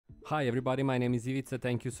Hi everybody, my name is Ivica.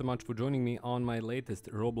 Thank you so much for joining me on my latest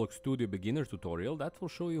Roblox Studio beginner tutorial that will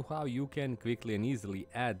show you how you can quickly and easily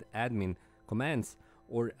add admin commands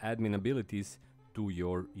or admin abilities to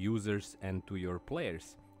your users and to your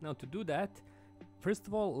players. Now to do that, first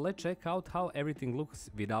of all, let's check out how everything looks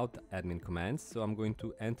without admin commands. So I'm going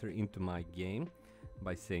to enter into my game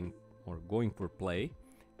by saying or going for play.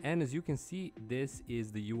 And as you can see, this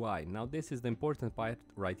is the UI. Now this is the important part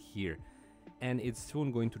right here. And it's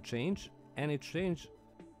soon going to change, and its change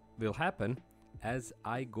will happen as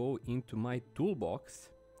I go into my toolbox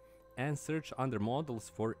and search under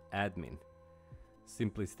models for admin.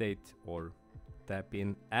 Simply state or tap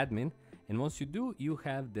in admin, and once you do, you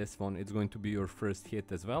have this one. It's going to be your first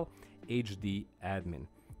hit as well, HD admin.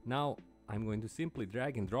 Now I'm going to simply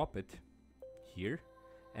drag and drop it here,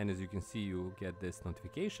 and as you can see, you get this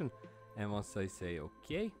notification, and once I say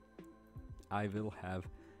OK, I will have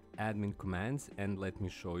admin commands, and let me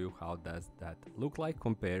show you how does that look like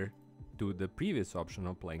compared to the previous option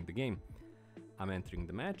of playing the game. I'm entering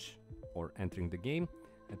the match or entering the game.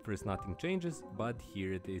 At first nothing changes, but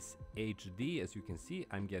here it is HD. As you can see,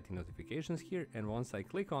 I'm getting notifications here, and once I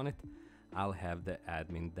click on it, I'll have the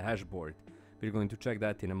admin dashboard. We're going to check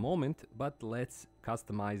that in a moment, but let's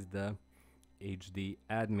customize the HD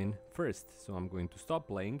admin first. So I'm going to stop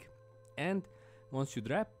playing, and once you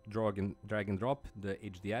drag and drop the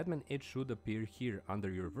HD admin, it should appear here under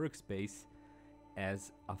your workspace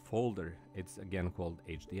as a folder. It's again called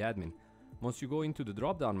HD admin. Once you go into the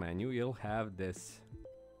drop-down menu, you'll have this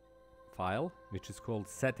file which is called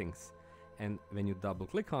settings, and when you double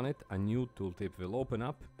click on it, a new tooltip will open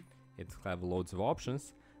up. It will have loads of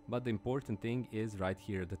options, but the important thing is right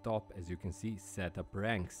here at the top, as you can see, setup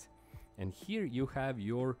ranks, and here you have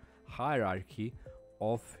your hierarchy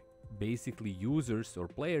of basically users or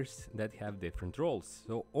players that have different roles.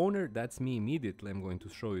 So owner, that's me immediately. I'm going to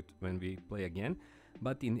show it when we play again,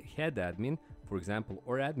 but in head admin, for example,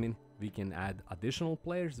 or admin, we can add additional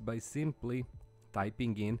players by simply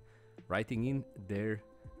writing in their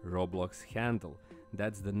Roblox handle.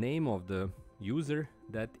 That's the name of the user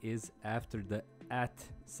that is after the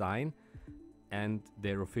 @ and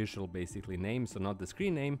their official basically name, so not the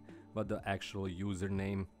screen name but the actual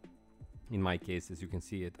username. In my case, as you can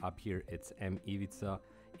see it up here, it's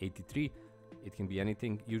mivica83. It can be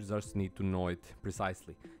anything, you just need to know it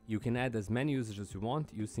precisely. You can add as many users as you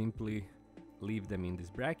want. You simply leave them in these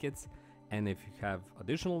brackets, and if you have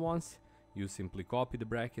additional ones, you simply copy the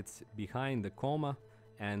brackets behind the comma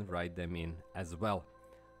and write them in as well.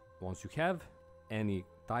 Once you have any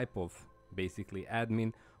type of basically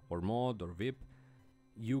admin or mod or VIP,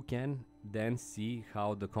 you can then see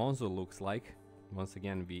how the console looks like. Once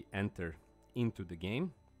again, we enter into the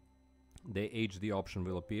game, the HD option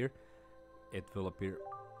will appear. It will appear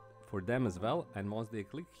for them as well, and once I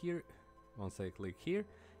click here,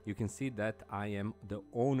 you can see that I am the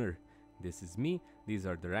owner. This is me, these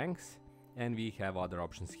are the ranks, and we have other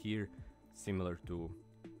options here similar to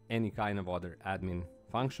any kind of other admin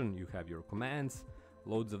function. You have your commands,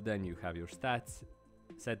 loads of them, you have your stats,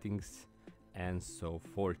 settings, and so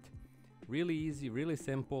forth. Really easy, really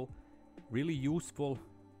simple, really useful.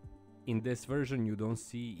 In this version you don't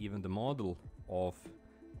see even the model of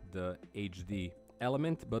the HD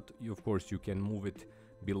element, but of course you can move it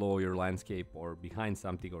below your landscape or behind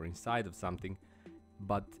something or inside of something,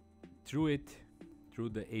 but through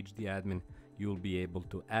the HD admin, you'll be able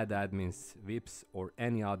to add admins, VIPs, or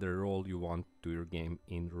any other role you want to your game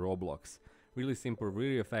in Roblox. Really simple,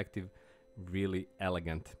 really effective, really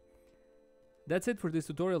elegant. That's it for this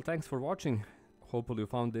tutorial. Thanks for watching. Hopefully you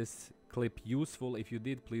found this clip useful. If you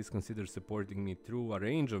did, please consider supporting me through a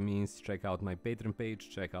range of means. Check out my Patreon page,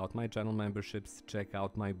 check out my channel memberships, check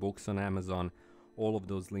out my books on Amazon. All of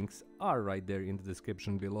those links are right there in the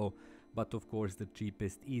description below. But of course, the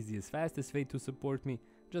cheapest, easiest, fastest way to support me,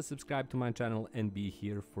 just subscribe to my channel and be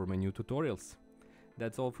here for my new tutorials.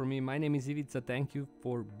 That's all from me. My name is Ivica. Thank you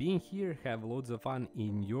for being here. Have loads of fun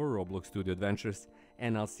in your Roblox Studio adventures,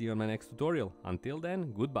 and I'll see you on my next tutorial. Until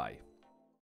then, goodbye.